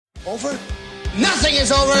Over? Nothing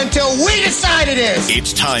is over until we decide it is.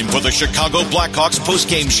 It's time for the Chicago Blackhawks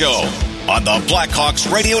Postgame Show on the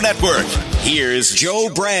Blackhawks Radio Network. Here's Joe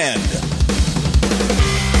Brand.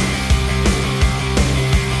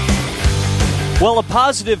 Well, a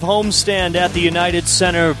positive homestand at the United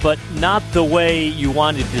Center, but not the way you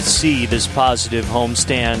wanted to see this positive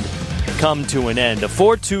homestand come to an end. A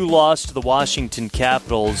 4-2 loss to the Washington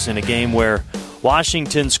Capitals in a game where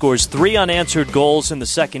Washington scores 3 unanswered goals in the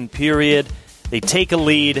second period. They take a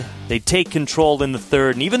lead, they take control in the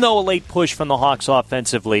third, and even though a late push from the Hawks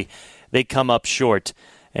offensively, they come up short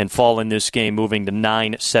and fall in this game, moving to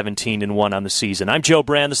 9-17-1 on the season. I'm Joe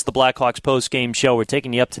Brand. This is the Blackhawks Postgame Show. We're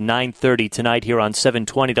taking you up to 9:30 tonight here on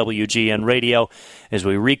 720 WGN Radio as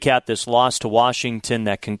we recap this loss to Washington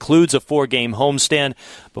that concludes a 4-game homestand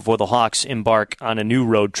before the Hawks embark on a new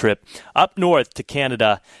road trip up north to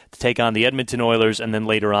Canada to take on the Edmonton Oilers and then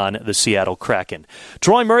later on the Seattle Kraken.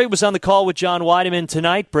 Troy Murray was on the call with John Weideman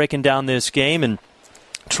tonight breaking down this game, and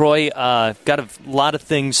Troy, got a lot of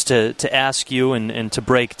things to ask you and to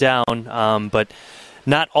break down, but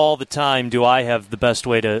not all the time do I have the best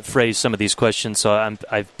way to phrase some of these questions, so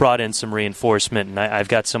I've brought in some reinforcement, and I've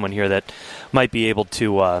got someone here that might be able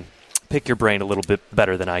to pick your brain a little bit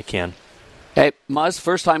better than I can. Hey, Muzz,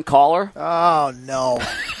 first-time caller? Oh, no.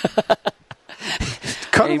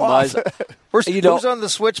 Cut him off. Who's on the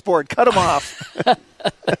switchboard? Cut him off.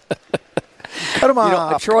 Cut him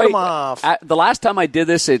off. Troy, cut him off. The last time I did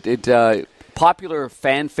this, popular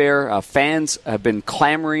fanfare, fans have been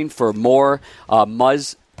clamoring for more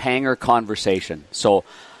Muzz Panger conversation. So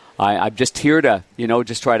I'm just here to,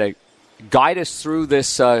 just try to guide us through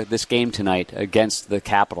this game tonight against the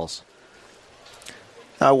Capitals.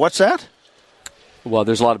 What's that? Well,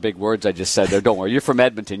 there's a lot of big words I just said there. Don't worry. You're from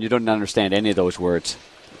Edmonton. You don't understand any of those words.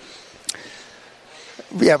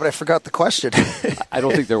 Yeah, but I forgot the question. I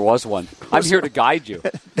don't think there was one. I'm here to guide you.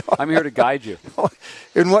 I'm here to guide you.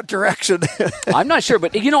 In what direction? I'm not sure,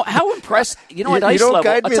 but how impressed. At ice level, you don't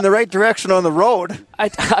guide me in the right direction on the road.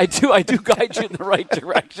 I do guide you in the right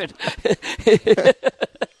direction.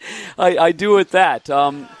 I do with that.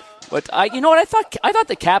 But I thought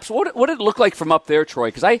the Caps. What did it look like from up there,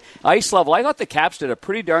 Troy? Because ice level, I thought the Caps did a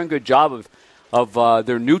pretty darn good job of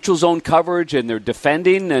their neutral zone coverage and their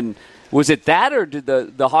defending. And was it that, or did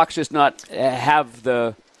the Hawks just not have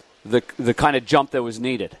the kind of jump that was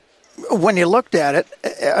needed? When you looked at it,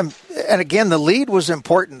 and again, the lead was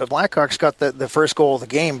important. The Blackhawks got the first goal of the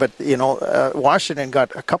game, but Washington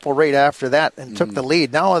got a couple right after that and took the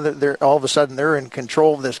lead. Now they're all of a sudden they're in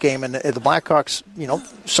control of this game, and the Blackhawks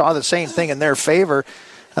saw the same thing in their favor.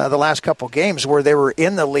 The last couple games where they were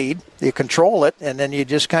in the lead, you control it, and then you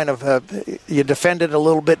just kind of you defend it a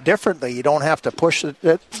little bit differently. You don't have to push it.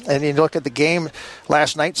 And you look at the game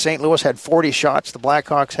last night, St. Louis had 40 shots. The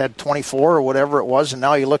Blackhawks had 24 or whatever it was, and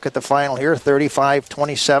now you look at the final here,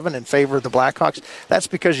 35-27 in favor of the Blackhawks. That's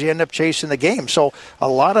because you end up chasing the game. So a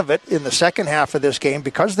lot of it in the second half of this game,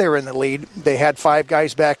 because they were in the lead, they had 5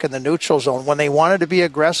 guys back in the neutral zone. When they wanted to be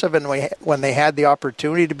aggressive and when they had the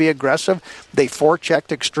opportunity to be aggressive, they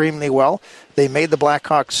forechecked extremely well. They made the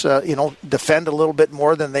Blackhawks, defend a little bit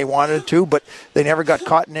more than they wanted to, but they never got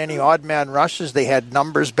caught in any odd man rushes. They had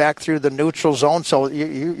numbers back through the neutral zone, so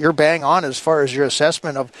you're bang on as far as your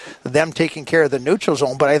assessment of them taking care of the neutral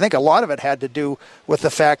zone. But I think a lot of it had to do with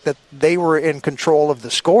the fact that they were in control of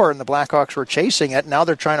the score and the Blackhawks were chasing it. Now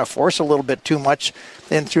they're trying to force a little bit too much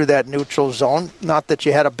in through that neutral zone. Not that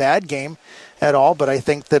you had a bad game at all, but I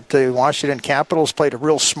think that the Washington Capitals played a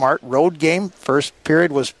real smart road game. First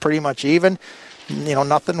period was pretty much even.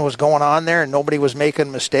 Nothing was going on there, and nobody was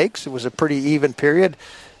making mistakes. It was a pretty even period.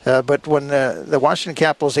 But when the Washington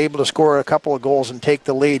Capitals able to score a couple of goals and take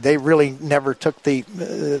the lead, they really never took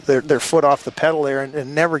their foot off the pedal there,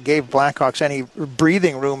 and never gave Blackhawks any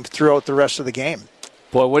breathing room throughout the rest of the game.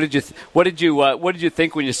 Boy, what did you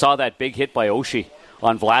think when you saw that big hit by Oshie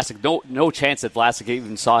on Vlasic? No chance that Vlasic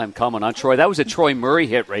even saw him coming on Troy. That was a Troy Murray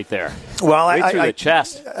hit right there. Well, right through the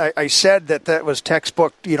chest. I said that was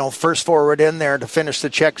textbook, first forward in there to finish the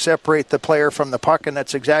check, separate the player from the puck, and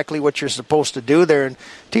that's exactly what you're supposed to do there. And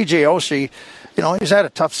TJ Oshie, he's had a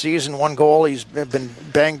tough season, 1 goal. He's been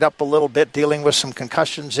banged up a little bit, dealing with some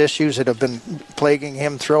concussions issues that have been plaguing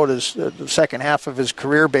him throughout his second half of his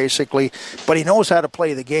career, basically. But he knows how to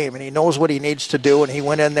play the game, and he knows what he needs to do, and he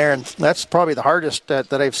went in there, and that's probably the hardest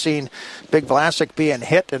that I've seen Big Vlasic being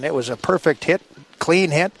hit, and it was a perfect hit,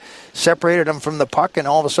 clean hit, separated him from the puck, and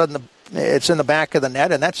all of a sudden it's in the back of the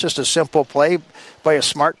net, and that's just a simple play by a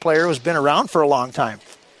smart player who's been around for a long time.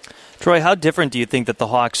 Troy, how different do you think that the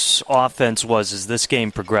Hawks' offense was as this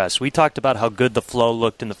game progressed? We talked about how good the flow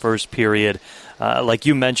looked in the first period. like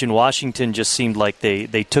you mentioned, Washington just seemed like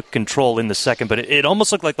they took control in the second, but it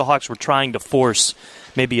almost looked like the Hawks were trying to force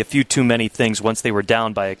maybe a few too many things once they were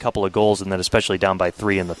down by a couple of goals, and then especially down by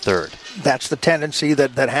 3 in the third. That's the tendency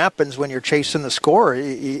that happens when you're chasing the score.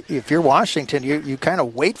 If you're Washington, you kind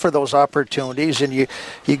of wait for those opportunities, and you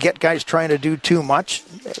get guys trying to do too much.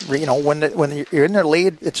 When you're in the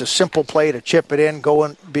lead, it's a simple play to chip it in, go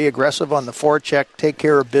and be aggressive on the forecheck, take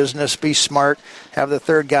care of business, be smart, have the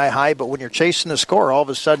third guy high. But when you're chasing the score, all of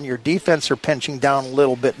a sudden your defense are pinching down a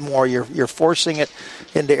little bit more. You're forcing it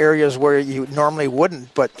into areas where you normally wouldn't,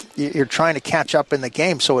 but you're trying to catch up in the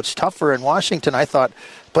game, so it's tougher. And Washington, I thought,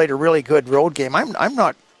 played a really good road game. I'm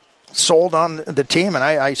not sold on the team, and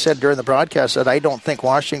I said during the broadcast that I don't think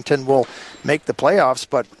Washington will make the playoffs,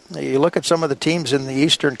 but you look at some of the teams in the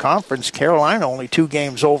Eastern Conference. Carolina only 2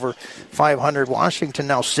 games over 500. Washington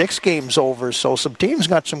now 6 games over, so some teams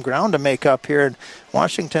got some ground to make up here. And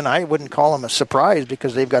Washington, I wouldn't call them a surprise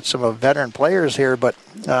because they've got some veteran players here, but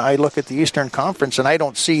I look at the Eastern Conference and I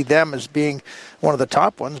don't see them as being one of the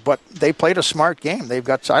top ones, but they played a smart game.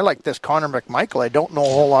 I like this Connor McMichael. I don't know a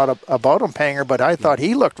whole lot about him, Panger, but I thought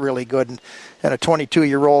he looked really good, and a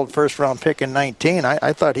 22-year-old first-round pick in 19.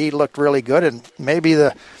 I thought he looked really good, and maybe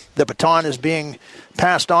the baton is being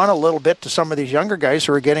passed on a little bit to some of these younger guys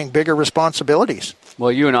who are getting bigger responsibilities.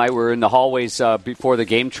 Well, you and I were in the hallways before the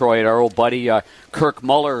game, Troy, at our old buddy Kirk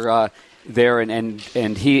Muller there, and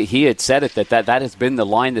he had said it that has been the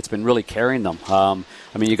line that's been really carrying them.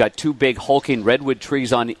 I mean, you got 2 big hulking redwood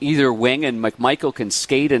trees on either wing, and McMichael can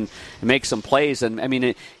skate and make some plays. And I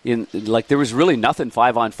mean, there was really nothing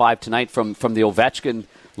 5-on-5 tonight from the Ovechkin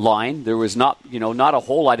line. There was not a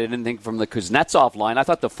whole lot, I didn't think, from the Kuznetsov line. I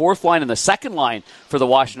thought the fourth line and the second line for the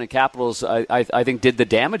Washington Capitals, I think, did the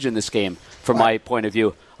damage in this game from my point of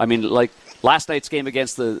view. I mean, like last night's game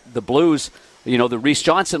against the Blues, the Reese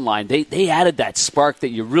Johnson line, they added that spark that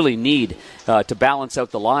you really need to balance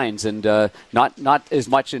out the lines, and not as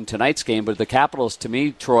much in tonight's game, but the Capitals, to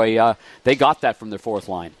me, Troy, they got that from their fourth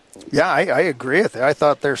line. Yeah, I agree with you. I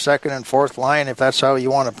thought their second and fourth line, if that's how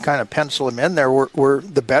you want to kind of pencil them in there, were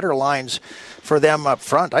the better lines for them up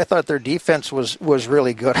front. I thought their defense was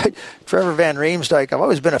really good. Trevor Van Riemsdyk, I've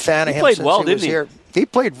always been a fan of him since he was here. He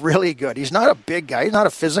played really good. He's not a big guy. He's not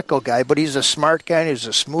a physical guy, but he's a smart guy. He's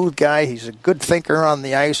a smooth guy. He's a good thinker on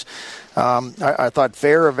the ice. I thought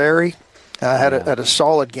Ferraveri had a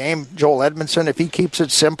solid game. Joel Edmondson, if he keeps it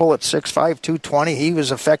simple at 6'5", 220, he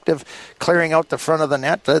was effective clearing out the front of the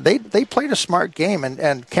net. They played a smart game,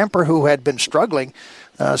 and Kemper, who had been struggling,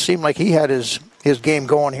 seemed like he had his game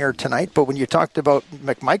going here tonight. But when you talked about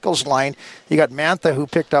McMichael's line, you got Mantha, who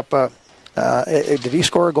picked up did he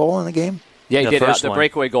score a goal in the game? Yeah, he did. The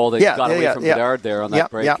breakaway goal that got away from Bedard there on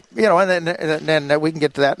that break. Yeah, and then we can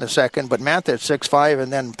get to that in a second. But Mantha at 6'5",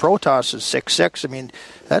 and then Protas is 6'6". I mean,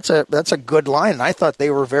 that's a good line. And I thought they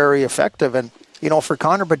were very effective. And for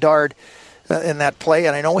Connor Bedard in that play,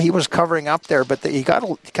 and I know he was covering up there, but you got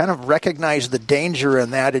to kind of recognize the danger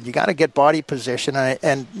in that, and you got to get body position.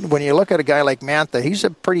 And when you look at a guy like Mantha, he's a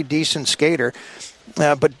pretty decent skater.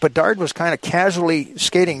 But Bedard was kind of casually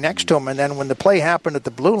skating next to him, and then when the play happened at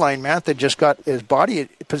the blue line, Mantha just got his body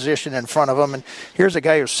position in front of him, and here's a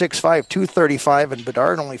guy who's 6'5", 235, and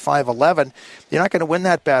Bedard only 5'11". You're not going to win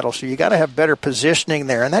that battle, so you got to have better positioning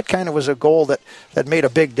there, and that kind of was a goal that made a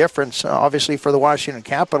big difference, obviously, for the Washington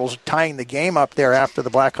Capitals, tying the game up there after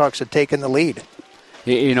the Blackhawks had taken the lead.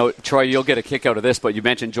 Troy, you'll get a kick out of this, but you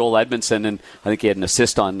mentioned Joel Edmondson, and I think he had an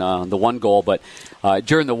assist on the one goal. But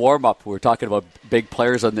during the warm-up, we were talking about big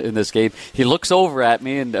players in this game. He looks over at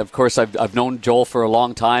me, and of course, I've known Joel for a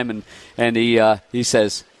long time, and he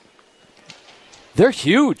says, "They're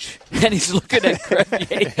huge," and he's looking at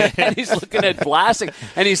Crevier, and he's looking at Vlasic,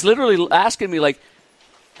 and he's literally asking me like,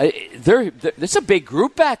 "There's a big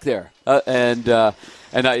group back there," and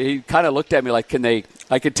he kind of looked at me like, "Can they?"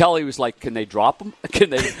 I could tell he was like, "Can they drop them? Can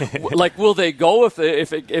they? Will they go if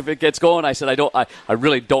it gets going?" I said, "I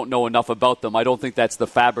really don't know enough about them. I don't think that's the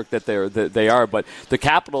fabric that they are." But the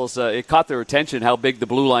Capitals, it caught their attention how big the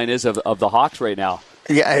blue line is of the Hawks right now.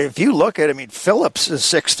 Yeah, if you look at it, Phillips is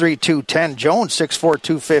 6'3", 210, Jones 6'4",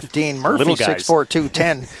 215, Murphy 6'4",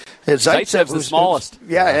 210. Zaitsev's the smallest.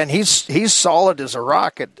 Yeah, and he's solid as a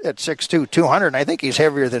rock at 6'2", 200, and I think he's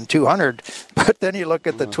heavier than 200. But then you look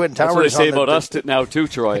at the Twin Towers. That's what they say about us now, too,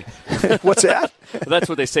 Troy. What's that? That's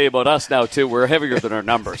what they say about us now, too. We're heavier than our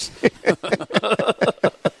numbers.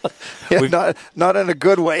 Yeah, not in a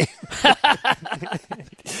good way.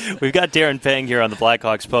 We've got Darren Pang here on the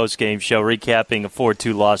Blackhawks Postgame Show, recapping a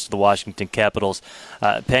 4-2 loss to the Washington Capitals.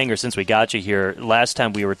 Panger, since we got you here, last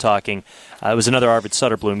time we were talking, it was another Arvid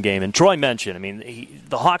Soderblom game, and Troy mentioned,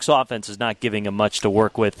 the Hawks' offense is not giving him much to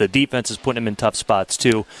work with. The defense is putting him in tough spots,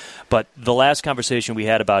 too. But the last conversation we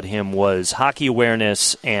had about him was hockey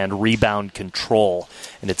awareness and rebound control,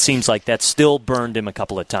 and it seems like that still burned him a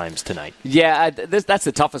couple of times tonight. Yeah, that's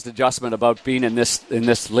the toughest adjustment about being in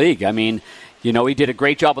this league. He did a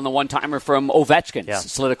great job on the one-timer from Ovechkin. Yeah.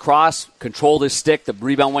 Slid across, controlled his stick. The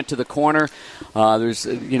rebound went to the corner. There's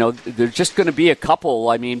just going to be a couple.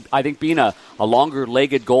 I think being a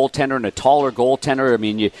longer-legged goaltender and a taller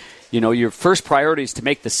goaltender, your first priority is to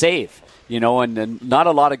make the save. And not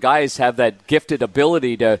a lot of guys have that gifted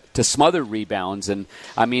ability to smother rebounds. And,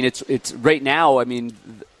 it's right now,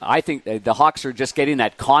 I think the Hawks are just getting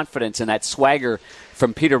that confidence and that swagger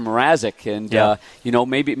from Peter Mrazek. And,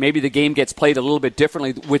 maybe the game gets played a little bit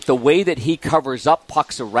differently with the way that he covers up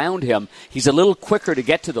pucks around him. He's a little quicker to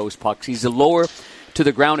get to those pucks. He's lower to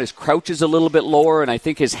the ground. His crouch is a little bit lower, and I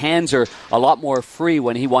think his hands are a lot more free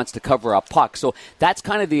when he wants to cover up pucks. So that's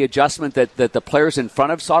kind of the adjustment that the players in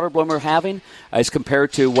front of Soderblom are having as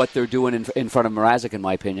compared to what they're doing in front of Mrazek, in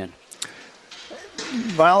my opinion.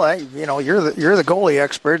 Well, you're the goalie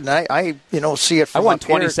expert, and I see it from I won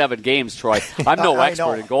 27 games, Troy. I'm no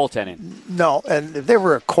expert in goaltending. No, and they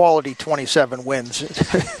were a quality 27 wins.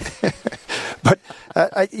 But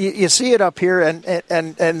you see it up here, and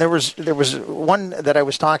there was one that I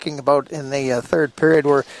was talking about in the third period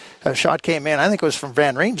where a shot came in. I think it was from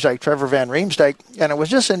Trevor Van Riemsdyk, and it was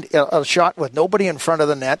just a shot with nobody in front of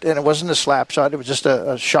the net, and it wasn't a slap shot. It was just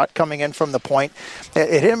a shot coming in from the point.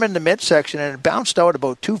 It hit him in the midsection, and it bounced out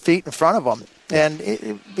about 2 feet in front of him, and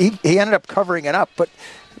he ended up covering it up, but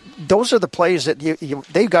those are the plays that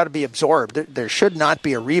they've got to be absorbed. There should not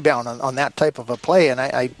be a rebound on that type of a play, and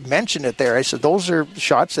I mentioned it there. I said those are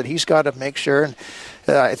shots that he's got to make sure. And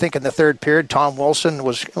I think in the third period, Tom Wilson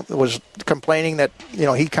was complaining that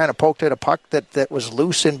he kind of poked at a puck that was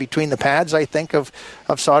loose in between the pads, I think, of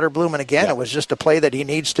Soderblom. And again, It was just a play that he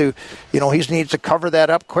needs to cover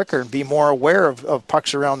that up quicker and be more aware of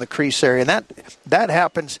pucks around the crease area. And that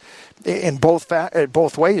happens in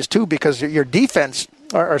both ways too, because your defense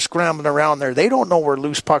are scrambling around there. They don't know where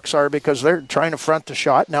loose pucks are because they're trying to front the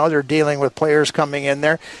shot. Now they're dealing with players coming in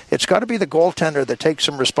there. It's got to be the goaltender that takes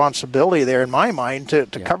some responsibility there, in my mind, to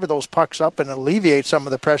cover those pucks up and alleviate some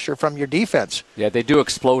of the pressure from your defense. Yeah, they do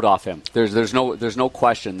explode off him. There's no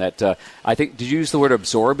question that I think. Did you use the word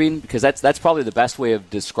absorbing? Because that's probably the best way of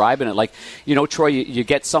describing it. Like, Troy, you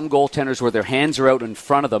get some goaltenders where their hands are out in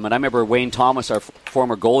front of them, and I remember Wayne Thomas, our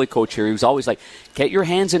former goalie coach here, he was always like, get your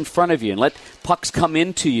hands in front of you and let pucks come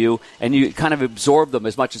into you, and you kind of absorb them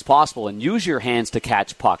as much as possible and use your hands to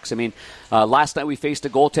catch pucks. Last night we faced a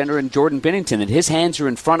goaltender in Jordan Binnington, and his hands are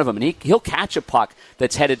in front of him, and he'll catch a puck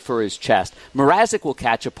that's headed for his chest. Mrazek will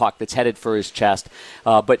catch a puck that's headed for his chest,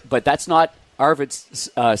 but that's not Arvid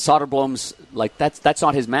Soderblom's, that's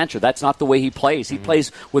not his mantra. That's not the way he plays. He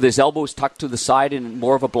plays with his elbows tucked to the side in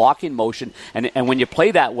more of a blocking motion, and when you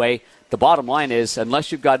play that way, the bottom line is,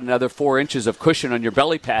 unless you've got another 4 inches of cushion on your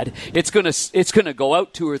belly pad, it's gonna go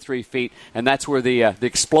out 2 or 3 feet, and that's where the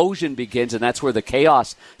explosion begins, and that's where the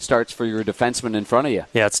chaos starts for your defenseman in front of you.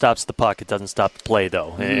 Yeah, it stops the puck. It doesn't stop the play,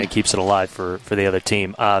 though. It keeps it alive for the other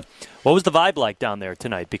team. What was the vibe like down there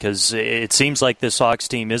tonight? Because it seems like this Hawks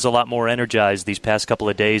team is a lot more energized these past couple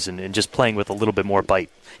of days and just playing with a little bit more bite.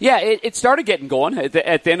 Yeah, it started getting going at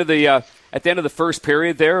the end of the first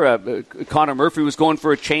period there. Connor Murphy was going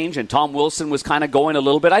for a change, and Tom Wilson was kind of going a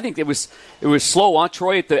little bit. I think it was slow on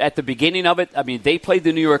Troy at the beginning of it. They played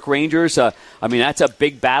the New York Rangers. That's a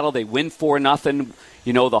big battle. They win 4-0.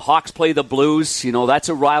 The Hawks play the Blues. That's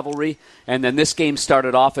a rivalry. And then this game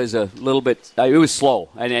started off as a little bit, it was slow.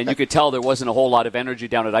 And you could tell there wasn't a whole lot of energy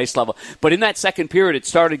down at ice level. But in that second period, it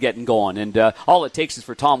started getting going. And all it takes is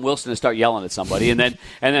for Tom Wilson to start yelling at somebody. And then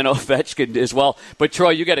Ovechkin as well. But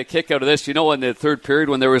Troy, you got a kick out of this. In the third period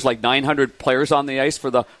when there was like 900 players on the ice for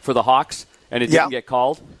the Hawks, and it didn't get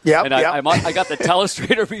called. Yeah, and I got the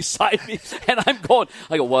telestrator beside me, and I go,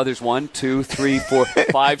 well, there's 1, 2, 3, 4,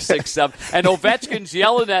 5, 6, 7, and Ovechkin's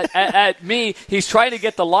yelling at me. He's trying to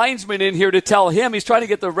get the linesman in here to tell him. He's trying to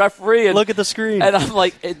get the referee. And, look at the screen. And I'm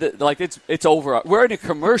like it's over. We're in a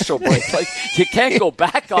commercial break. You can't go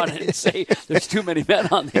back on it and say there's too many men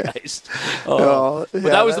on the ice. But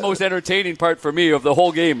that was the most entertaining part for me of the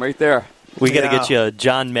whole game right there. We got to get you a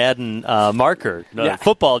John Madden marker,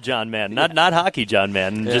 football John Madden, not hockey John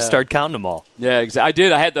Madden. Just start counting them all. Yeah, exactly. I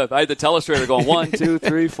did. I had the telestrator going 1, 2,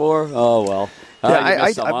 3, 4. Oh well.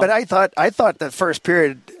 I thought that first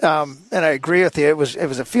period, and I agree with you. It was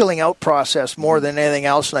a feeling out process more than anything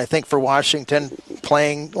else. And I think for Washington,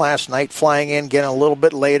 playing last night, flying in, getting a little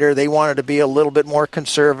bit later, they wanted to be a little bit more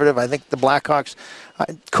conservative. I think the Blackhawks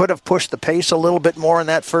could have pushed the pace a little bit more in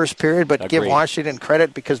that first period, but give Washington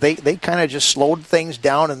credit because they kind of just slowed things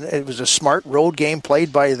down, and it was a smart road game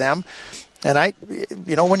played by them. And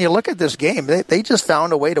when you look at this game, they just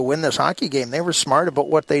found a way to win this hockey game. They were smart about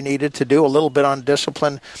what they needed to do, a little bit on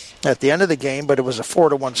discipline at the end of the game, but it was a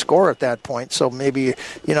 4-1 score at that point, so maybe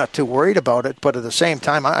you're not too worried about it. But at the same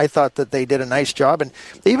time, I thought that they did a nice job. And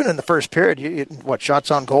even in the first period, shots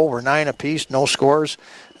on goal were 9 apiece, no scores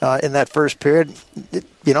in that first period.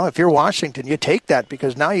 If you're Washington, you take that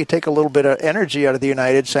because now you take a little bit of energy out of the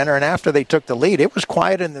United Center. And after they took the lead, it was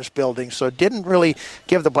quiet in this building, so it didn't really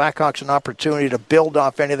give the Blackhawks an opportunity to build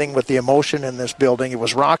off anything with the emotion in this building. It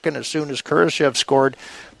was rocking as soon as Kurashev scored.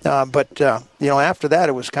 But after that,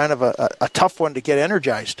 it was kind of a tough one to get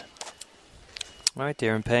energized. All right,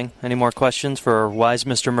 Darren Pang, any more questions for wise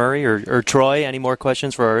Mr. Murray or Troy? Any more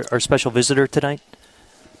questions for our special visitor tonight?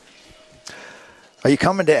 Are you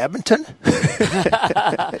coming to Edmonton?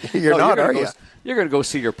 You're not, are you? You're going to go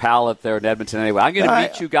see your pal up there in Edmonton anyway. I'm going to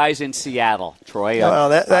meet you guys in Seattle, Troy. Well,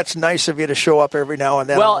 that's nice of you to show up every now and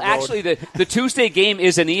then. Well, actually, the Tuesday game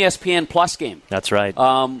is an ESPN Plus game. That's right.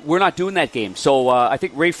 We're not doing that game. So I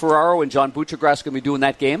think Ray Ferraro and John Buccigross are going to be doing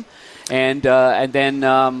that game. And then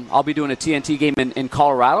I'll be doing a TNT game in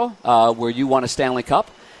Colorado where you won a Stanley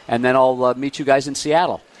Cup. And then I'll meet you guys in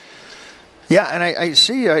Seattle. Yeah, and I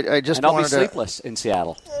see. I just and I'll wanted be sleepless in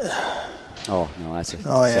Seattle. Oh no, that's it.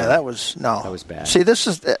 Oh yeah, that was bad. See, this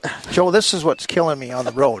is Joe. This is what's killing me on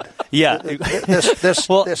the road. Yeah,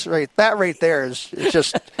 that right there is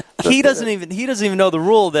just. He doesn't even know the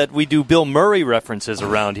rule that we do Bill Murray references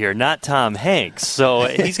around here, not Tom Hanks. So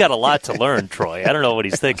he's got a lot to learn, Troy. I don't know what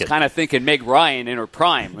he's thinking. Kind of thinking Meg Ryan in her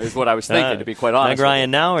prime is what I was thinking, to be quite honest. Meg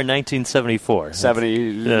Ryan now or 1974?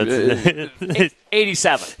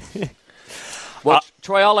 87. Well,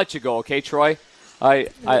 Troy, I'll let you go, okay, Troy? I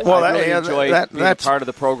really enjoy being part of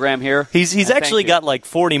the program here. He's actually got like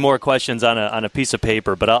 40 more questions on a piece of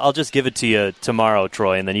paper, but I'll just give it to you tomorrow,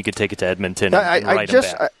 Troy, and then you can take it to Edmonton and write them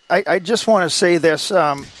back. I just want to say this,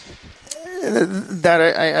 that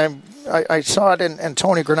I saw it, and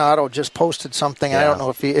Tony Granato just posted something. Yeah. I don't know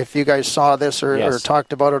if you guys saw this or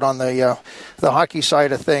talked about it on the hockey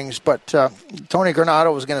side of things, but Tony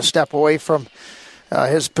Granato was going to step away from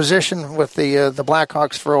his position with the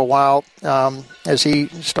Blackhawks for a while as he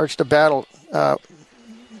starts to battle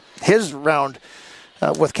his round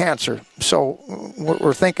with cancer. So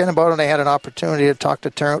we're thinking about it. I had an opportunity to talk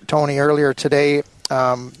to Tony earlier today.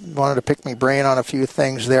 Wanted to pick my brain on a few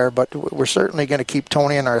things there, but we're certainly going to keep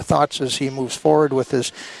Tony in our thoughts as he moves forward with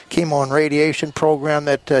his chemo and radiation program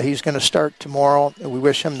that he's going to start tomorrow. We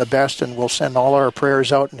wish him the best, and we'll send all our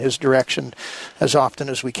prayers out in his direction as often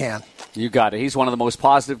as we can. You got it. He's one of the most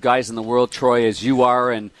positive guys in the world, Troy, as you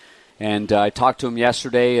are, and I talked to him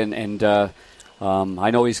yesterday, and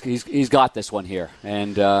I know he's got this one here,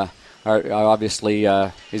 and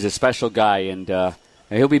obviously he's a special guy, and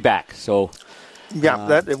he'll be back. So.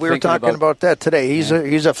 Yeah, we were talking about that today. He's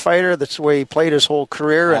a fighter. That's the way he played his whole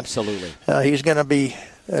career. Absolutely. And, he's going to be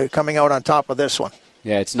coming out on top of this one.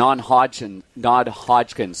 Yeah, it's non-Hodgkin's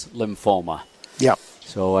lymphoma. Yeah.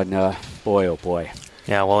 So, boy, oh boy.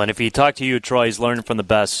 Yeah, well, and if he talked to you, Troy, he's learning from the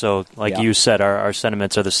best. So, like you said, our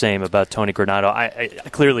sentiments are the same about Tony Granato. I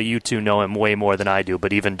clearly, you two know him way more than I do,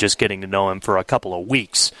 but even just getting to know him for a couple of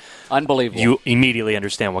weeks, unbelievable. You immediately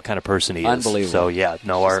understand what kind of person he is. Unbelievable. So, yeah,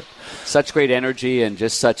 such great energy and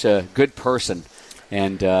just such a good person.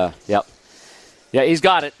 And, he's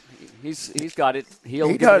got it. He's got it. He'll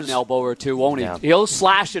give it an elbow or two, won't he? Yeah. He'll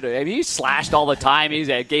slash it. I mean, he slashed all the time. He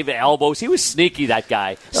gave it elbows. He was sneaky, that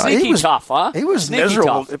guy. Sneaky tough, huh? He was sneaky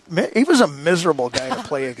miserable. Tough. He was a miserable guy to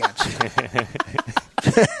play against.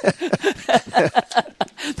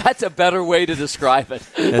 That's a better way to describe it.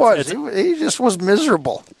 He just was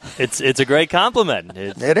miserable. It's a great compliment.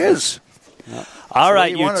 It is. Yeah. All right,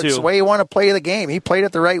 you two. It's the way you want to play the game. He played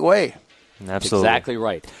it the right way. Absolutely. Exactly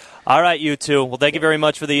right. All right, you two. Well, thank you very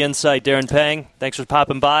much for the insight, Darren Pang. Thanks for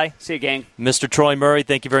popping by. See you, gang. Mr. Troy Murray,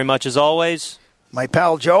 thank you very much as always. My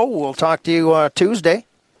pal Joe, we'll talk to you Tuesday.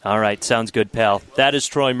 All right, sounds good, pal. That is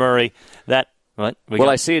Troy Murray. Will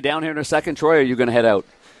I see you down here in a second, Troy, or are you going to head out?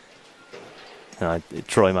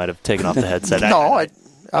 Troy might have taken off the headset. No,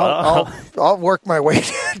 I'll work my way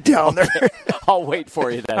down there. I'll wait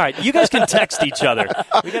for you then. All right, you guys can text each other.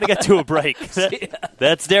 We got to get to a break.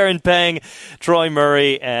 That's Darren Pang, Troy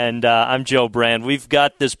Murray, and I'm Joe Brand. We've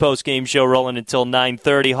got this post-game show rolling until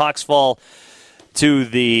 9:30. Hawks fall to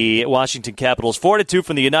the Washington Capitals. 4-2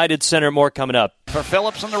 from the United Center. More coming up. For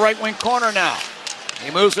Phillips in the right wing corner now.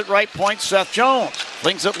 He moves it right point. Seth Jones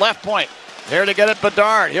flings it left point. There to get it,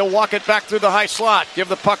 Bedard. He'll walk it back through the high slot. Give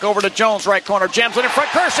the puck over to Jones, right corner. Jams it in front.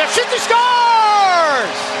 Kurashev shoots, he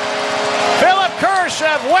scores! Philip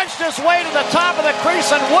Kurashev wedged his way to the top of the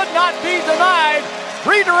crease and would not be denied.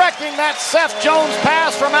 Redirecting that Seth Jones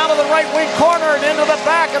pass from out of the right wing corner and into the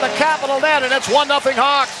back of the Capital net, and it's 1-0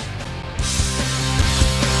 Hawks.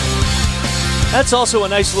 That's also a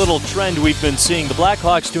nice little trend we've been seeing. The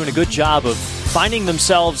Blackhawks doing a good job of finding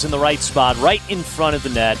themselves in the right spot, right in front of the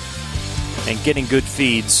net, and getting good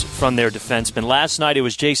feeds from their defensemen. Last night it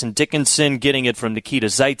was Jason Dickinson getting it from Nikita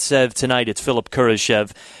Zaitsev. Tonight it's Philip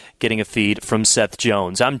Kurashev getting a feed from Seth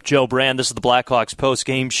Jones. I'm Joe Brand. This is the Blackhawks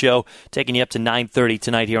Postgame Show, taking you up to 9:30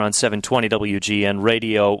 tonight here on 720 WGN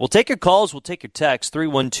Radio. We'll take your calls. We'll take your texts,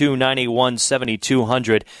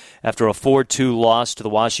 312-981-7200 after a 4-2 loss to the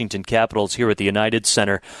Washington Capitals here at the United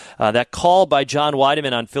Center. That call by John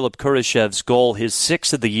Weideman on Philip Kurashev's goal, his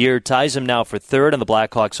 6th of the year, ties him now for 3rd on the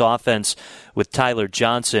Blackhawks offense with Tyler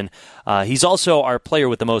Johnson. He's also our player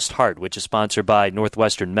with the most heart, which is sponsored by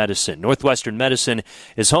Northwestern Medicine. Northwestern Medicine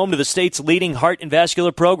is home to the state's leading heart and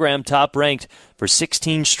vascular program, top-ranked for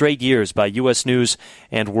 16 straight years by U.S. News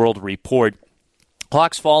and World Report.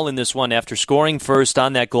 Hawks fall in this one after scoring first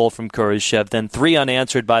on that goal from Kurashev, then 3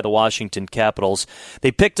 unanswered by the Washington Capitals.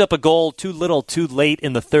 They picked up a goal too little, too late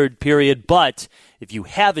in the third period, but if you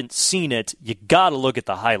haven't seen it, you got to look at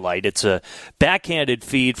the highlight. It's a backhanded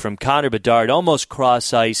feed from Connor Bedard, almost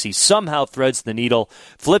cross ice. He somehow threads the needle,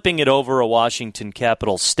 flipping it over a Washington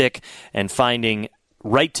Capitals stick and finding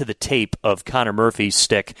right to the tape of Connor Murphy's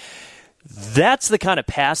stick. That's the kind of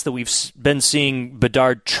pass that we've been seeing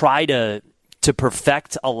Bedard try to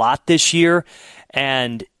perfect a lot this year,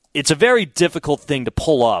 and it's a very difficult thing to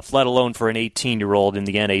pull off, let alone for an 18-year-old in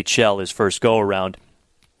the NHL, his first go-around.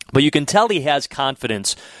 But you can tell he has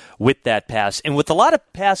confidence with that pass, and with a lot of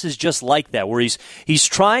passes just like that, where he's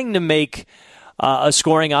trying to make a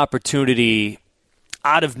scoring opportunity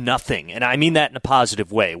out of nothing, and I mean that in a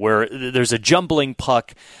positive way, where there's a jumbling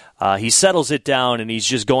puck, he settles it down, and he's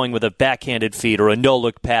just going with a backhanded feed or a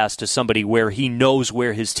no-look pass to somebody where he knows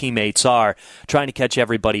where his teammates are, trying to catch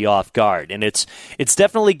everybody off guard. And it's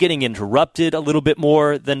definitely getting interrupted a little bit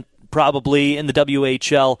more than probably in the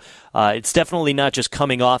WHL. It's definitely not just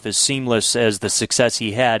coming off as seamless as the success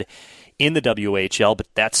he had in the WHL, but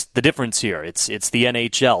that's the difference here. It's the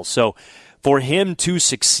NHL. So for him to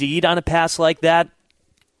succeed on a pass like that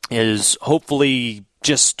is hopefully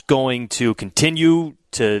just going to continue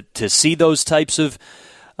to see those types of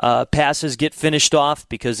passes get finished off,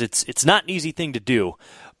 because it's not an easy thing to do,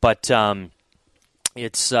 but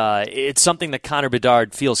it's something that Connor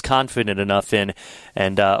Bedard feels confident enough in,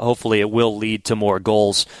 and hopefully it will lead to more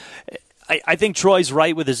goals. I think Troy's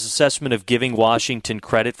right with his assessment of giving Washington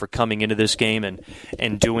credit for coming into this game and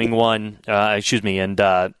doing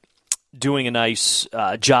doing a nice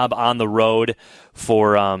job on the road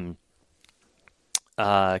for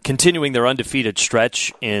continuing their undefeated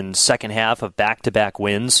stretch in second half of back-to-back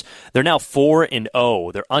wins. They're now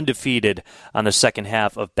 4-0. They're undefeated on the second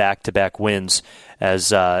half of back-to-back wins, as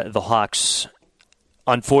the Hawks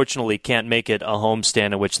unfortunately can't make it a homestand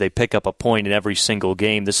in which they pick up a point in every single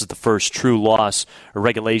game. This is the first true loss, or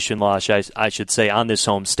regulation loss, I should say, on this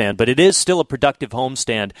homestand. But it is still a productive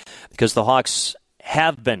homestand, because the Hawks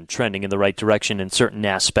have been trending in the right direction in certain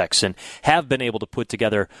aspects and have been able to put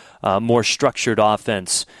together more structured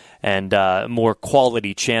offense and more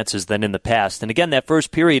quality chances than in the past. And again, that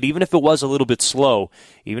first period, even if it was a little bit slow,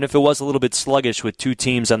 even if it was a little bit sluggish with two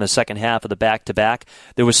teams on the second half of the back-to-back,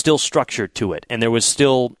 there was still structure to it, and there was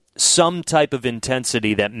still some type of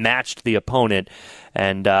intensity that matched the opponent.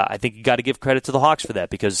 And I think you got to give credit to the Hawks for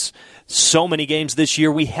that, because so many games this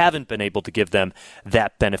year we haven't been able to give them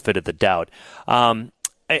that benefit of the doubt.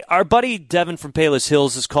 Our buddy Devin from Palos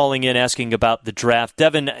Hills is calling in asking about the draft.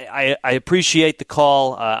 Devin, I appreciate the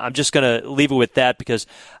call. I'm just going to leave it with that, because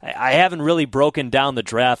I haven't really broken down the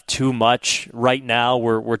draft too much right now.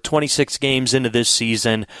 We're 26 games into this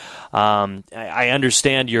season. I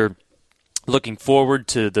understand you're looking forward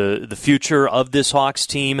to the future of this Hawks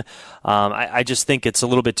team. I just think it's a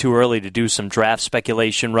little bit too early to do some draft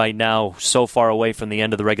speculation right now, so far away from the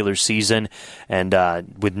end of the regular season, and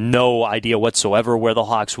with no idea whatsoever where the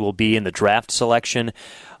Hawks will be in the draft selection.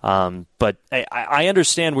 But I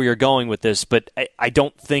understand where you're going with this, but I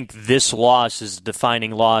don't think this loss is a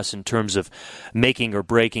defining loss in terms of making or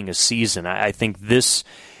breaking a season. I think this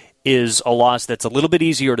is a loss that's a little bit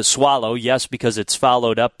easier to swallow, yes, because it's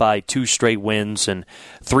followed up by 2 straight wins and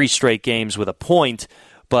 3 straight games with a point,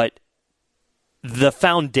 but the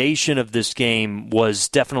foundation of this game was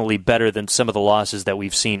definitely better than some of the losses that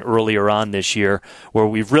we've seen earlier on this year, where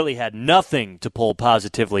we've really had nothing to pull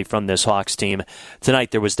positively from this Hawks team. Tonight,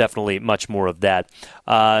 there was definitely much more of that.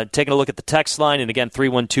 Taking a look at the text line, and again,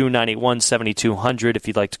 312-981-7200 if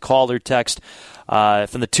you'd like to call or text.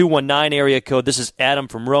 From the 219 area code, this is Adam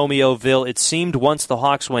from Romeoville. It seemed once the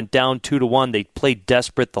Hawks went down 2-1, they played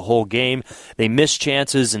desperate the whole game. They missed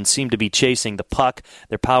chances and seemed to be chasing the puck.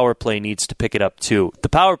 Their power play needs to pick it up too. The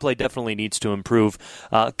power play definitely needs to improve.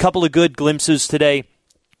 A couple of good glimpses today,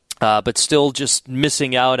 but still just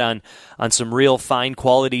missing out on some real fine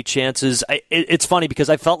quality chances. It's funny because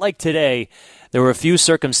I felt like today there were a few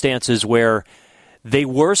circumstances where they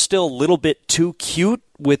were still a little bit too cute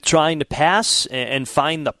with trying to pass and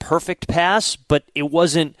find the perfect pass, but it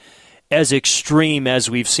wasn't as extreme as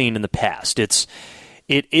we've seen in the past. It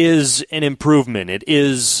is an improvement. It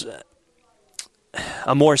is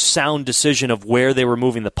a more sound decision of where they were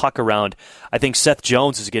moving the puck around. I think Seth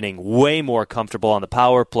Jones is getting way more comfortable on the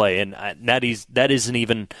power play, and that isn't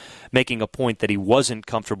even making a point that he wasn't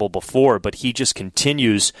comfortable before, but he just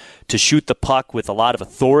continues to shoot the puck with a lot of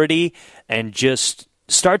authority and just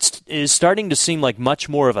is starting to seem like much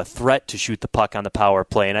more of a threat to shoot the puck on the power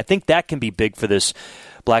play. And I think that can be big for this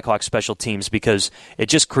Blackhawks special teams because it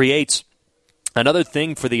just creates another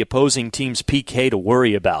thing for the opposing team's PK to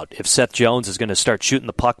worry about if Seth Jones is going to start shooting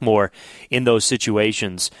the puck more in those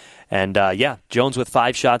situations. And, Jones with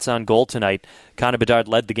 5 shots on goal tonight. Connor Bedard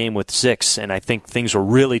led the game with 6, and I think things were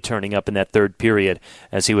really turning up in that third period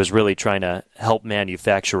as he was really trying to help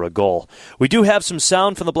manufacture a goal. We do have some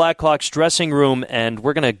sound from the Blackhawks dressing room, and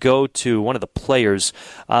we're going to go to one of the players.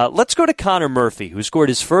 Let's go to Connor Murphy, who scored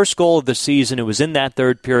his first goal of the season. It was in that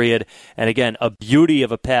third period, and again, a beauty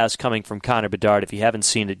of a pass coming from Connor Bedard. If you haven't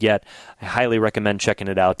seen it yet, I highly recommend checking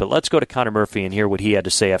it out. But let's go to Connor Murphy and hear what he had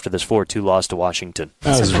to say after this 4-2 loss to Washington.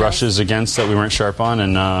 It was rushes against that we weren't sharp on,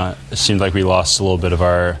 and it seemed like we lost a little bit of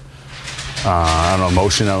our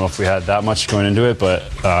emotion. I don't know if we had that much going into it,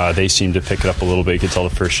 but they seemed to pick it up a little bit. You could tell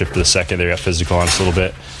the first shift to the second they got physical on us a little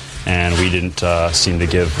bit, and we didn't seem to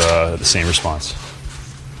give the same response.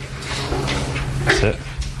 That's it.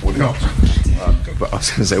 I was going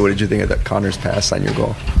to say, what did you think of that Connor's pass on your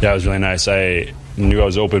goal? Yeah, it was really nice. I knew I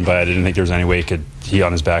was open, but I didn't think there was any way he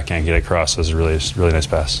on his backhand get across. It was a really nice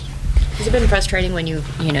pass. Has it been frustrating when you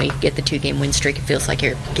get the 2-game win streak? It feels like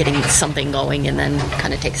you're getting something going and then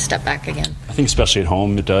kind of take a step back again. I think especially at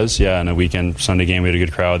home it does. Yeah, in a weekend Sunday game we had a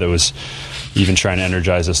good crowd that was even trying to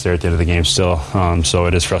energize us there at the end of the game still. So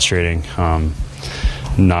it is frustrating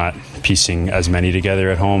not piecing as many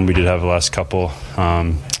together at home. We did have the last couple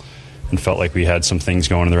and felt like we had some things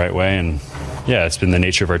going in the right way. And yeah, it's been the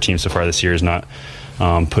nature of our team so far this year is not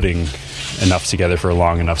putting enough together for a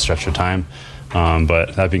long enough stretch of time.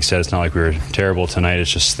 But that being said, it's not like we were terrible tonight. It's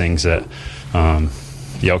just things that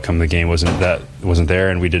the outcome of the game wasn't there,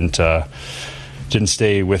 and we didn't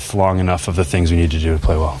stay with long enough of the things we need to do to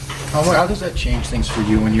play well. How does that change things for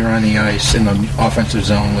you when you're on the ice in the offensive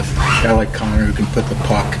zone with a guy like Connor who can put the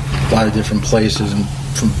puck a lot of different places and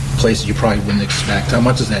from places you probably wouldn't expect? How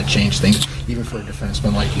much does that change things, even for a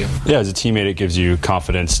defenseman like you? Yeah, as a teammate, it gives you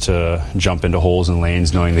confidence to jump into holes and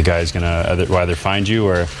lanes knowing the guy's going to either find you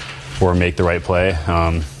or make the right play.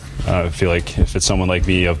 I feel like if it's someone like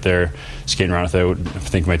me out there skating around with it, I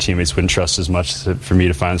think my teammates wouldn't trust as much for me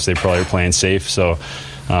to find, so they probably are playing safe. So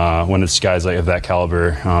when it's guys like of that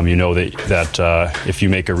caliber, you know that if you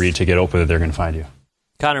make a read to get open, they're going to find you.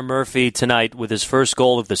 Connor Murphy tonight with his first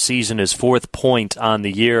goal of the season, his 4th point on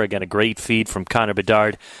the year. Again, a great feed from Connor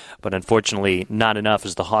Bedard, but unfortunately not enough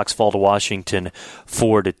as the Hawks fall to Washington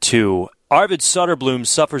 4-2. Arvid Soderblom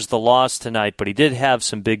suffers the loss tonight, but he did have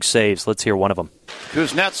some big saves. Let's hear one of them.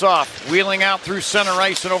 Kuznetsov wheeling out through center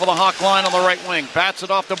ice and over the Hawk line on the right wing. Bats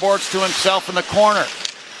it off the boards to himself in the corner.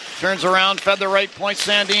 Turns around, fed the right point,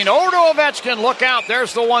 Sandin. Over to Ovechkin. Look out.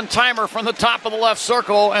 There's the one-timer from the top of the left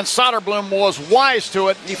circle, and Soderblom was wise to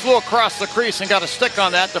it. He flew across the crease and got a stick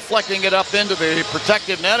on that, deflecting it up into the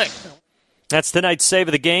protective netting. That's tonight's Save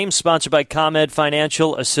of the Game, sponsored by ComEd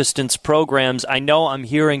Financial Assistance Programs. I know I'm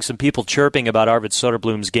hearing some people chirping about Arvid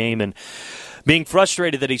Soderblom's game and being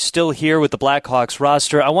frustrated that he's still here with the Blackhawks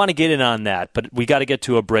roster. I want to get in on that, but we got to get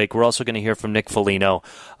to a break. We're also going to hear from Nick Foligno.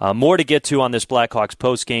 More to get to on this Blackhawks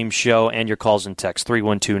postgame show and your calls and texts,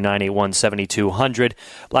 312-981-7200.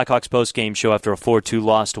 Blackhawks postgame show after a 4-2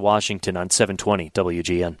 loss to Washington on 720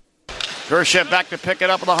 WGN. Gershev back to pick it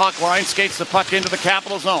up at the Hawk line, skates the puck into the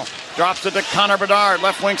Capital zone. Drops it to Connor Bedard,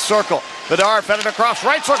 left wing circle. Bedard fed it across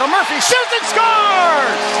right circle. Murphy shoots and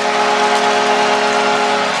scores!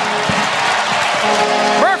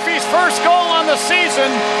 Murphy's first goal on the season.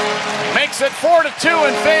 Makes it 4-2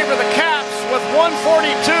 in favor of the Caps with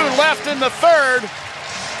 1:42 left in the third.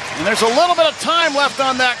 And there's a little bit of time left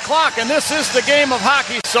on that clock, and this is the game of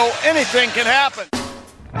hockey, so anything can happen.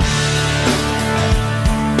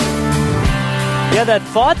 Yeah, that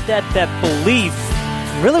thought, that belief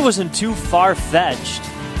really wasn't too far-fetched.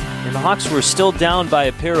 And the Hawks were still down by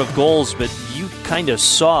a pair of goals, but you kind of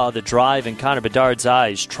saw the drive in Connor Bedard's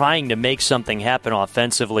eyes trying to make something happen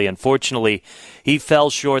offensively. Unfortunately, he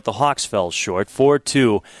fell short. The Hawks fell short.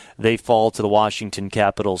 4-2, they fall to the Washington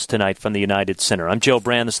Capitals tonight from the United Center. I'm Joe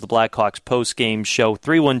Brand. This is the Blackhawks Postgame Show.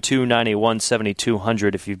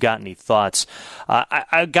 312-981-7200 if you've got any thoughts.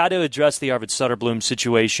 I got to address the Arvid Soderblom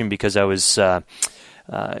situation because I was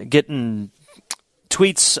getting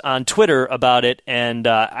tweets on Twitter about it, and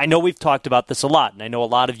I know we've talked about this a lot, and I know a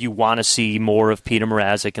lot of you want to see more of Peter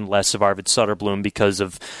Mrazek and less of Arvid Soderblom because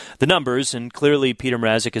of the numbers, and clearly Peter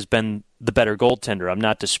Mrazek has been the better goaltender. I'm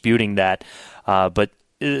not disputing that, but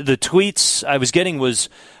the tweets I was getting was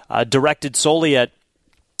directed solely at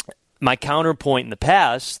my counterpoint in the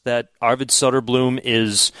past that Arvid Soderblom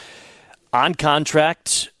is on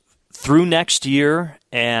contract through next year,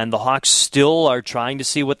 and the Hawks still are trying to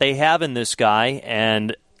see what they have in this guy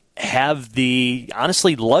and have the,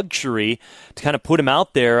 honestly, luxury to kind of put him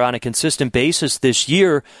out there on a consistent basis this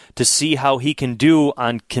year to see how he can do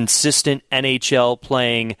on consistent NHL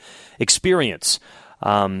playing experience.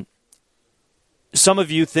 Some of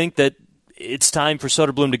you think that it's time for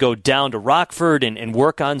Soderblom to go down to Rockford and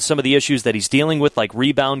work on some of the issues that he's dealing with, like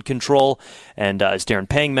rebound control and, as Darren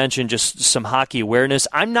Pang mentioned, just some hockey awareness.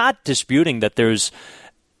 I'm not disputing that there's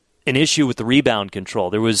an issue with the rebound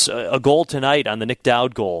control. There was a goal tonight on the Nick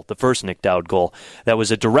Dowd goal, the first Nick Dowd goal, that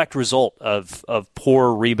was a direct result of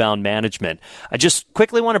poor rebound management. I just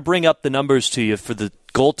quickly want to bring up the numbers to you for the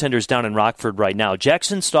goaltenders down in Rockford right now.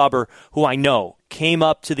 Jackson Stauber, who I know came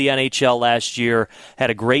up to the NHL last year,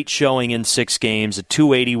 had a great showing in 6 games, a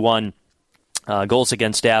 .281 goals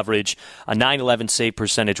against average, a .911 save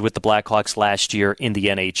percentage with the Blackhawks last year in the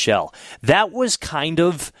NHL. That was kind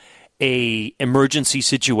of a emergency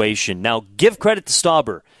situation. Now, give credit to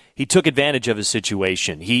Stauber. He took advantage of his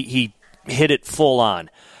situation. He hit it full on.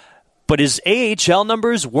 But his AHL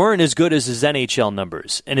numbers weren't as good as his NHL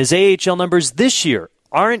numbers. And his AHL numbers this year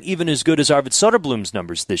aren't even as good as Arvid Soderblom's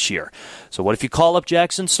numbers this year. So what if you call up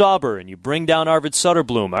Jackson Stauber and you bring down Arvid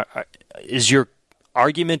Soderblom? Is your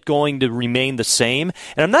argument going to remain the same?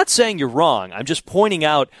 And I'm not saying you're wrong. I'm just pointing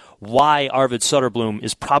out why Arvid Soderblom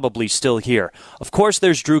is probably still here. Of course,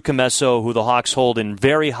 there's Drew Commesso, who the Hawks hold in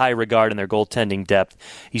very high regard in their goaltending depth.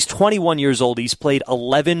 He's 21 years old. He's played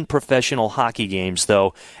 11 professional hockey games,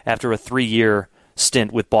 though, after a 3-year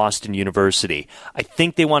stint with Boston University. I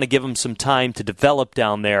think they want to give him some time to develop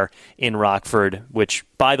down there in Rockford, which,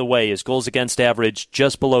 by the way, is goals against average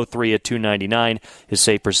just below 3 at .299, his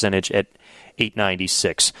save percentage at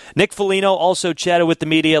 .896. Nick Foligno also chatted with the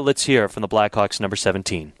media. Let's hear from the Blackhawks number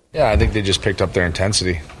 17. Yeah, I think they just picked up their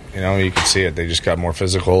intensity. You could see it. They just got more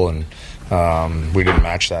physical, and we didn't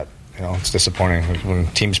match that. It's disappointing. When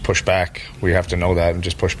teams push back, we have to know that and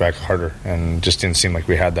just push back harder. And it just didn't seem like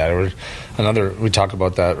we had that. We talk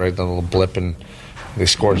about that, right? The little blip, and they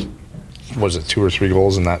scored, was it 2 or 3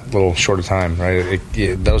 goals in that little short of time, right?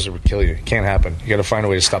 Those would kill you. It can't happen. You got to find a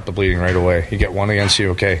way to stop the bleeding right away. You get one against you,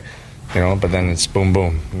 okay, but then it's boom,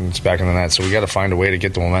 boom, and it's back in the net. So we got to find a way to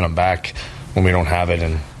get the momentum back when we don't have it,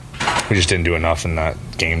 and we just didn't do enough in that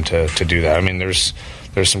game to do that. I mean, there's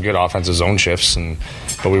some good offensive zone shifts,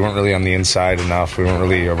 but we weren't really on the inside enough. We weren't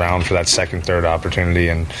really around for that second, third opportunity,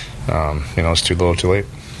 and it's too little, too late.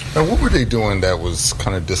 And what were they doing that was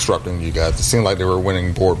kind of disrupting you guys? It seemed like they were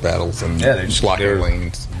winning board battles and blocking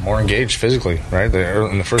lanes. More engaged physically, right?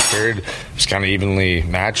 In the first period, it was kind of evenly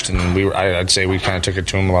matched, and I'd say we kind of took it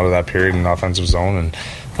to them a lot of that period in the offensive zone, and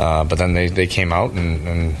but then they came out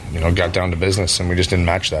and got down to business, and we just didn't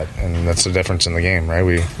match that, and that's the difference in the game, right?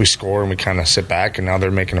 We score and we kind of sit back, and now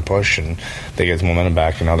they're making a push, and they get the momentum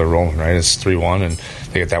back, and now they're rolling, right? It's 3-1, and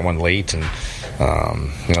they get that one late, and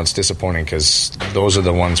it's disappointing because those are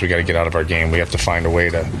the ones we got to get out of our game. We have to find a way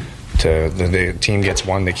to the team gets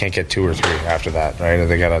one, they can't get 2 or 3 after that, right?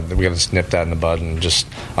 We got to nip that in the bud and just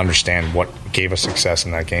understand what gave us success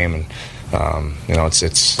in that game, and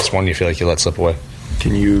it's one you feel like you let slip away.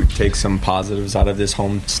 Can you take some positives out of this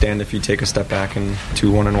home stand if you take a step back and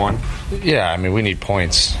 2-1-1? Yeah, I mean, we need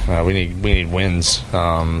points. We need wins.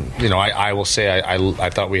 I will say I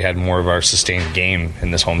thought we had more of our sustained game in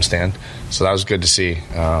this home stand, so that was good to see.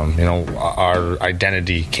 Our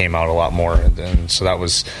identity came out a lot more, and so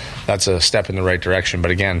that's a step in the right direction. But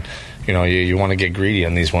again, you want to get greedy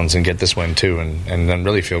on these ones and get this win too, and then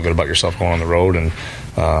really feel good about yourself going on the road. And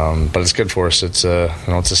but it's good for us. It's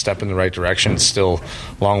it's a step in the right direction. It's still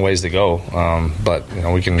a long ways to go, but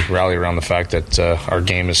we can rally around the fact that our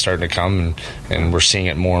game is starting to come, and we're seeing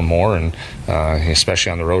it more and more, and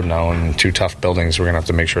especially on the road now in 2 tough buildings, we're going to have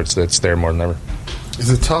to make sure it's there more than ever. Is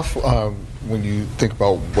it tough when you think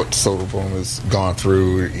about what Soderblom has gone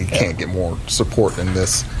through? He can't get more support than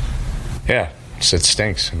this. Yeah, it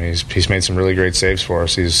stinks. I mean, he's made some really great saves for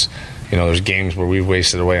us. He's, there's games where we've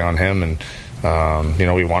wasted away on him, and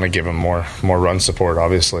we want to give him more run support.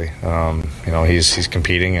 Obviously, he's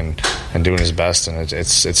competing and doing his best, and it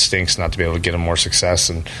stinks not to be able to get him more success.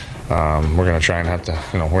 And we're going to try and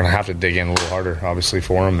have to dig in a little harder, obviously,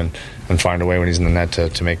 for him and find a way when he's in the net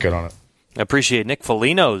to make good on it. I appreciate Nick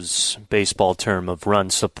Foligno's baseball term of run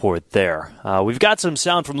support there. We've got some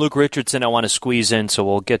sound from Luke Richardson I want to squeeze in, so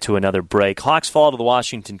we'll get to another break. Hawks fall to the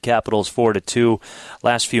Washington Capitals 4-2.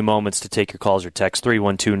 Last few moments to take your calls or texts,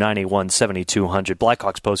 312-981-7200.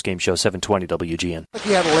 Blackhawks Postgame Show, 720 WGN.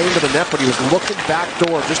 He had a lane to the net, but he was looking back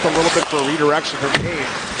door just a little bit for a redirection from Kane,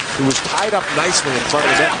 who was tied up nicely in front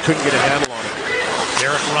of the net and couldn't get a handle on it.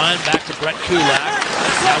 Derek Ryan back to Brett Kulak.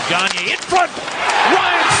 Now Gagne in front.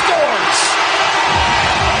 Ryan scores!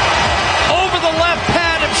 Over the left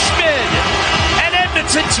pad of Schmid. And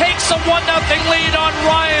Edmonton takes a 1-0 lead on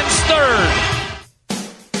Ryan's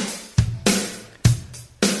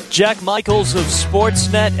third. Jack Michaels of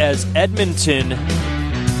Sportsnet as Edmonton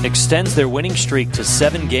extends their winning streak to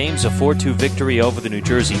 7 games, a 4-2 victory over the New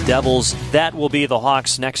Jersey Devils. That will be the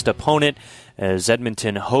Hawks' next opponent as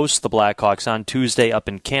Edmonton hosts the Blackhawks on Tuesday up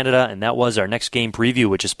in Canada, and that was our next game preview,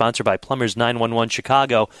 which is sponsored by Plumbers 911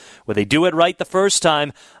 Chicago, where they do it right the first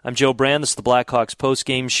time. I'm Joe Brand. This is the Blackhawks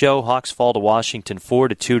Postgame Show. Hawks fall to Washington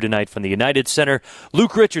 4-2 tonight from the United Center.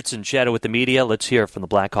 Luke Richardson chatted with the media. Let's hear from the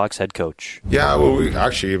Blackhawks head coach. Yeah, well,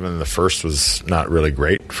 even the first was not really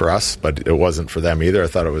great for us, but it wasn't for them either. I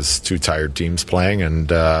thought it was 2 tired teams playing,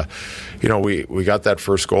 and we got that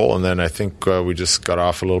first goal, and then I think we just got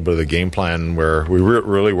off a little bit of the game plan where we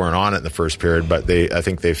really weren't on it in the first period, but I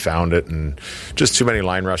think they found it, and just too many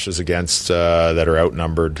line rushes against that are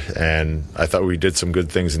outnumbered. And I thought we did some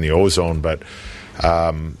good things in the O-zone, but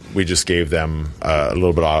we just gave them a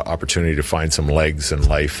little bit of opportunity to find some legs and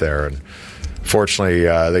life there. And fortunately,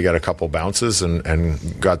 they got a couple bounces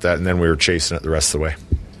and got that, and then we were chasing it the rest of the way.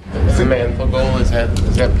 The Mantle goal, is that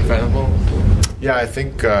preventable? Yeah, I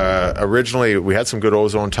think originally we had some good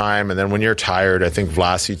O-zone time, and then when you're tired, I think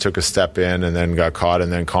Vlasic took a step in and then got caught,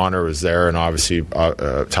 and then Connor was there and obviously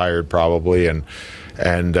tired probably, and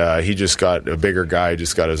he just got a bigger guy,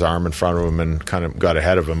 just got his arm in front of him and kind of got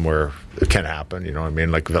ahead of him where it can happen, you know what I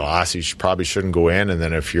mean? Like Vlasic probably shouldn't go in, and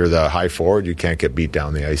then if you're the high forward, you can't get beat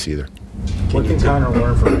down the ice either. What can Connor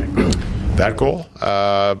learn from that? That goal?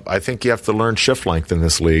 I think you have to learn shift length in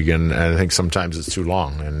this league, and I think sometimes it's too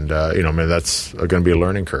long. And, that's going to be a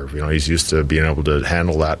learning curve. He's used to being able to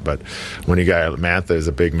handle that. But when you got Mantha is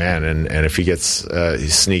a big man, and if he gets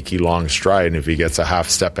his sneaky long stride, and if he gets a half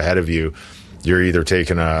step ahead of you, you're either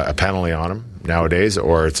taking a penalty on him nowadays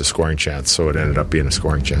or it's a scoring chance. So it ended up being a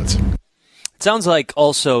scoring chance. It sounds like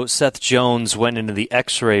also Seth Jones went into the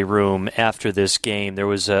x-ray room after this game. There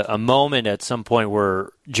was a moment at some point where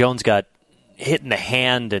Jones got hit in the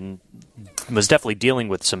hand and was definitely dealing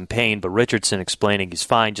with some pain, but Richardson explaining he's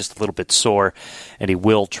fine, just a little bit sore, and he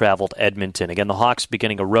will travel to Edmonton. Again, the Hawks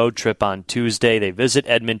beginning a road trip on Tuesday. They visit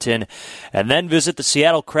Edmonton and then visit the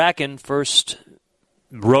Seattle Kraken. First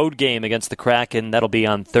road game against the Kraken. That'll be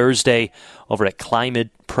on Thursday over at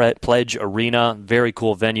Climate Pledge Arena. Very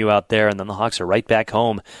cool venue out there. And then the Hawks are right back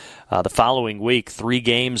home the following week. 3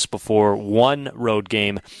 games before 1 road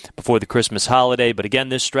game before the Christmas holiday. But again,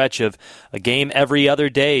 this stretch of a game every other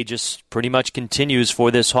day just pretty much continues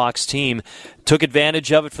for this Hawks team. Took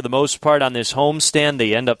advantage of it for the most part on this homestand.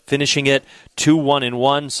 They end up finishing it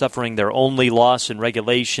 2-1-1, suffering their only loss in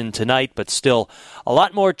regulation tonight, but still a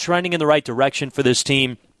lot more trending in the right direction for this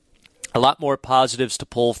team. A lot more positives to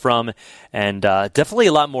pull from, and definitely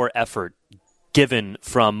a lot more effort given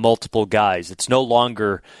from multiple guys. It's no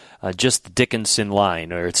longer just the Dickinson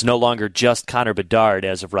line, or it's no longer just Connor Bedard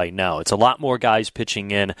as of right now. It's a lot more guys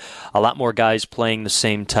pitching in, a lot more guys playing the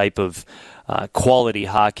same type of quality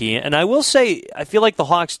hockey. And I will say, I feel like the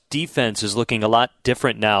Hawks' defense is looking a lot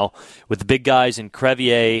different now with the big guys in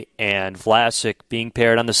Crevier and Vlasic being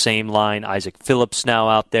paired on the same line. Isaac Phillips now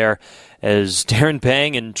out there. as Darren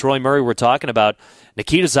Pang and Troy Murray were talking about,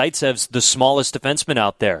 Nikita Zaitsev's the smallest defenseman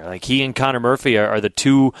out there. Like, he and Connor Murphy are the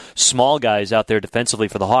two small guys out there defensively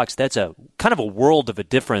for the Hawks. That's a kind of a world of a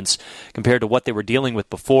difference compared to what they were dealing with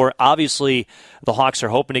before. Obviously, the Hawks are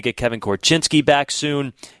hoping to get Kevin Korchinski back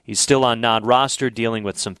soon. He's still on non-roster, dealing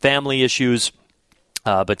with some family issues.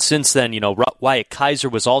 But since then, Wyatt Kaiser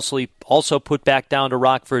was also put back down to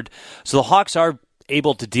Rockford. So the Hawks are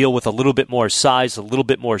able to deal with a little bit more size, a little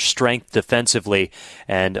bit more strength defensively,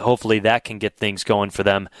 and hopefully that can get things going for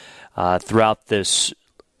them throughout this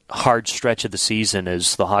hard stretch of the season,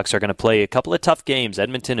 as the Hawks are going to play a couple of tough games.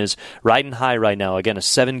 Edmonton is riding high right now. Again, a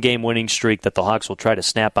 7-game winning streak that the Hawks will try to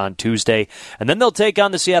snap on Tuesday. And then they'll take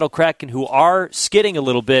on the Seattle Kraken, who are skidding a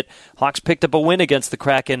little bit. Hawks picked up a win against the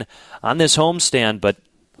Kraken on this homestand, but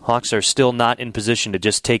Hawks are still not in position to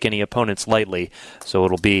just take any opponents lightly. So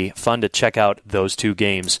it'll be fun to check out those two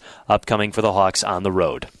games upcoming for the Hawks on the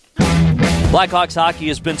road. Blackhawks hockey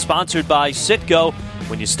has been sponsored by Citgo.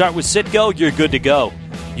 When you start with Citgo, you're good to go.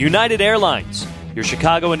 United Airlines, your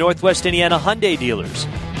Chicago and Northwest Indiana Hyundai dealers.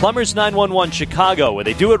 Plumbers 911 Chicago, where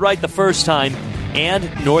they do it right the first time.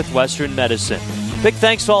 And Northwestern Medicine. Big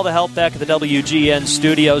thanks to all the help back at the WGN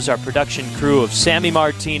studios, our production crew of Sammy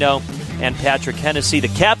Martino and Patrick Hennessy. The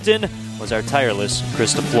captain was our tireless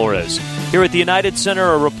Krista Flores. Here at the United Center,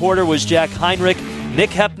 our reporter was Jack Heinrich.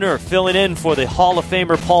 Nick Hepner filling in for the Hall of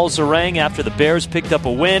Famer Paul Zarang after the Bears picked up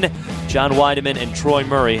a win. John Weideman and Troy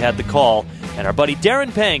Murray had the call. And our buddy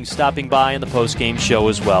Darren Pang stopping by in the postgame show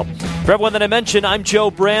as well. For everyone that I mentioned, I'm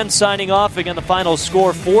Joe Brand signing off. Again, the final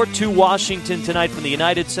score 4-2 Washington tonight from the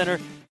United Center.